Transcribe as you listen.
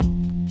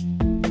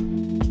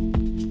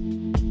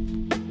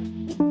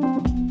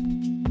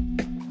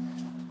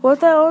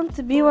What I want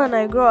to be when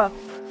I grow up.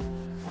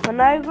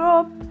 When I grow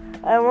up,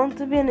 I want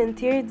to be an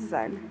interior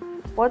designer.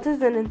 What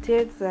is an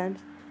interior designer?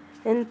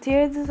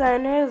 Interior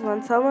designer is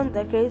when someone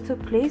decorates a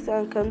place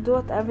and can do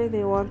whatever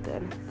they want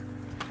in it.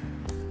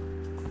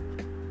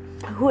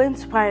 Who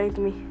inspired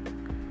me?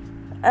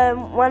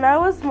 When I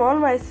was small,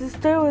 my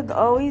sister would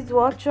always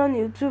watch on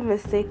YouTube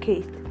Mr.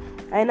 Kate.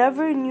 I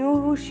never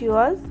knew who she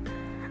was,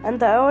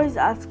 and I always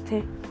asked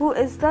her, who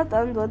is that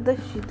and what does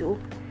she do?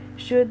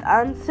 She would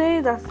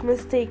answer, that's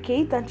Mr.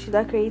 Kate and she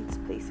decorates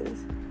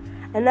places.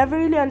 I never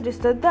really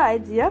understood the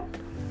idea,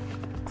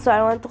 so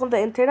I went on the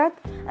internet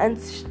and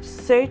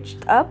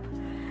searched up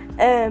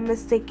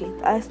Mr.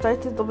 Kate. I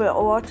started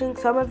watching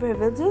some of her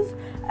videos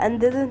and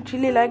didn't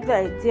really like the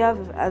idea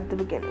at the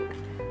beginning.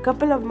 A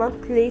couple of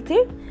months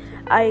later,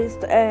 I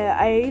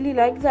really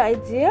liked the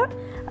idea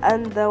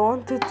and I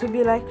wanted to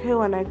be like her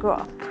when I grow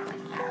up.